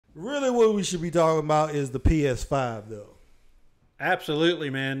Really, what we should be talking about is the PS5, though. Absolutely,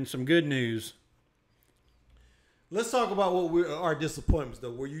 man. Some good news. Let's talk about our disappointments,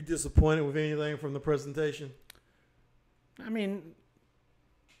 though. Were you disappointed with anything from the presentation? I mean,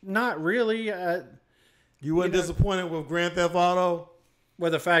 not really. You weren't disappointed with Grand Theft Auto?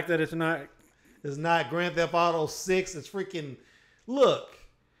 With the fact that it's not. It's not Grand Theft Auto 6. It's freaking... Look,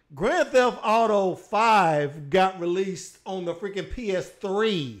 Grand Theft Auto 5 got released on the freaking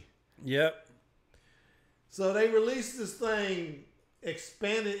PS3. Yep. So they released this thing,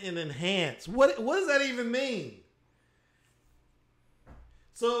 expanded and enhanced. What does that even mean?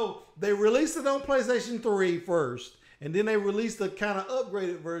 So they released it on PlayStation 3 first, and then they released a kind of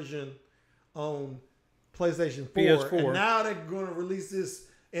upgraded version on PlayStation 4. PS4. And now they're going to release this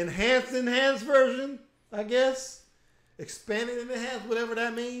enhanced version, I guess. Expanded and enhanced, whatever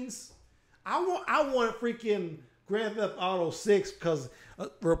that means. I want freaking Grand Theft Auto 6 because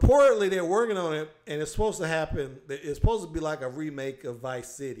reportedly they're working on it, and it's supposed to happen. It's supposed to be like a remake of Vice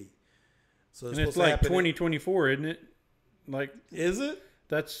City. So it's like 2024, isn't it? Like, is it?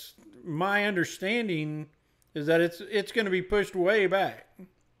 That's my understanding. Is that it's going to be pushed way back.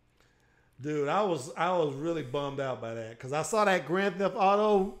 Dude, I was really bummed out by that because I saw that Grand Theft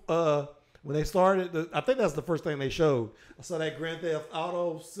Auto when they started. I think that's the first thing they showed. I saw that Grand Theft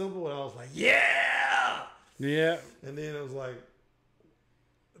Auto symbol and I was like, yeah, yeah. And then it was like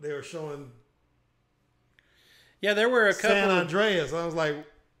they were showing. Yeah, there were a couple. San Andreas. I was like,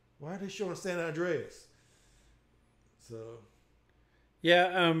 why are they showing San Andreas? So.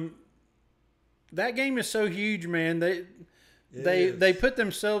 Yeah, that game is so huge, man. They put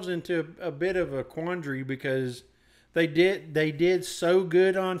themselves into a bit of a quandary because they did so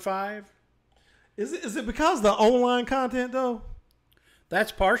good on 5. Is it because of the online content though?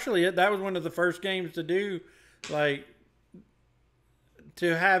 That's partially it. That was one of the first games to do, like,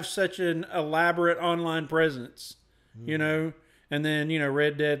 to have such an elaborate online presence, you know. And then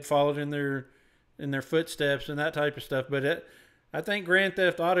Red Dead followed in their footsteps and that type of stuff. But I think Grand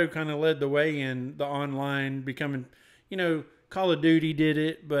Theft Auto kind of led the way in the online becoming, Call of Duty did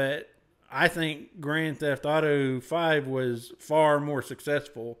it, but I think Grand Theft Auto 5 was far more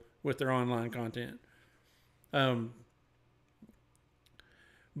successful with their online content.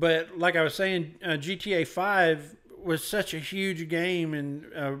 But like I was saying, GTA 5 was such a huge game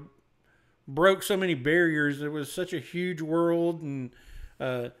and broke so many barriers. It was such a huge world and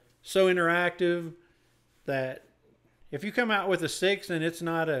so interactive that if you come out with a 6 and it's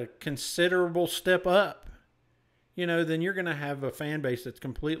not a considerable step up, then you're going to have a fan base that's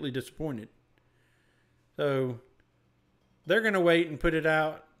completely disappointed. So they're going to wait and put it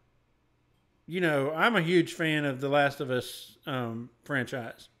out. I'm a huge fan of the Last of Us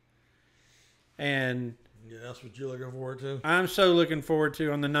franchise. And yeah, that's what you're looking forward to. I'm so looking forward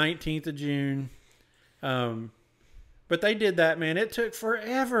to on the 19th of June. But they did that, man. It took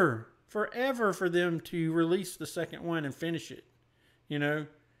forever for them to release the second one and finish it,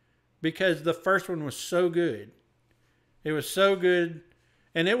 because the first one was so good. It was so good.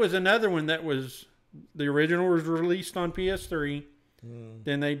 And it was another one that was, the original was released on PS3.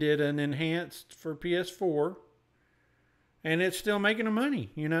 Then they did an enhanced for PS4. And it's still making them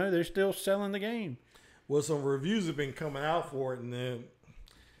money, They're still selling the game. Well, some reviews have been coming out for it, and then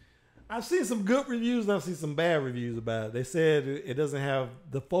I've seen some good reviews and I've seen some bad reviews about it. They said it doesn't have,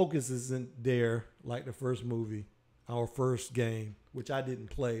 the focus isn't there like the first movie, our first game, which I didn't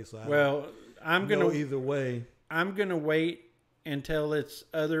play. So I'm going to either way. I'm going to wait until it's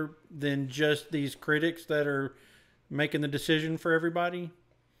other than just these critics that are making the decision for everybody.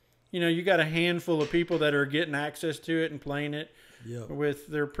 You got a handful of people that are getting access to it and playing it with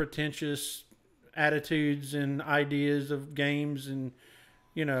their pretentious attitudes and ideas of games. And,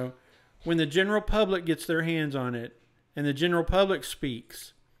 when the general public gets their hands on it and the general public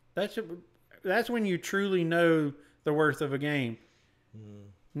speaks, that's when you truly know the worth of a game,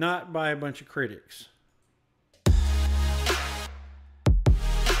 not by a bunch of critics.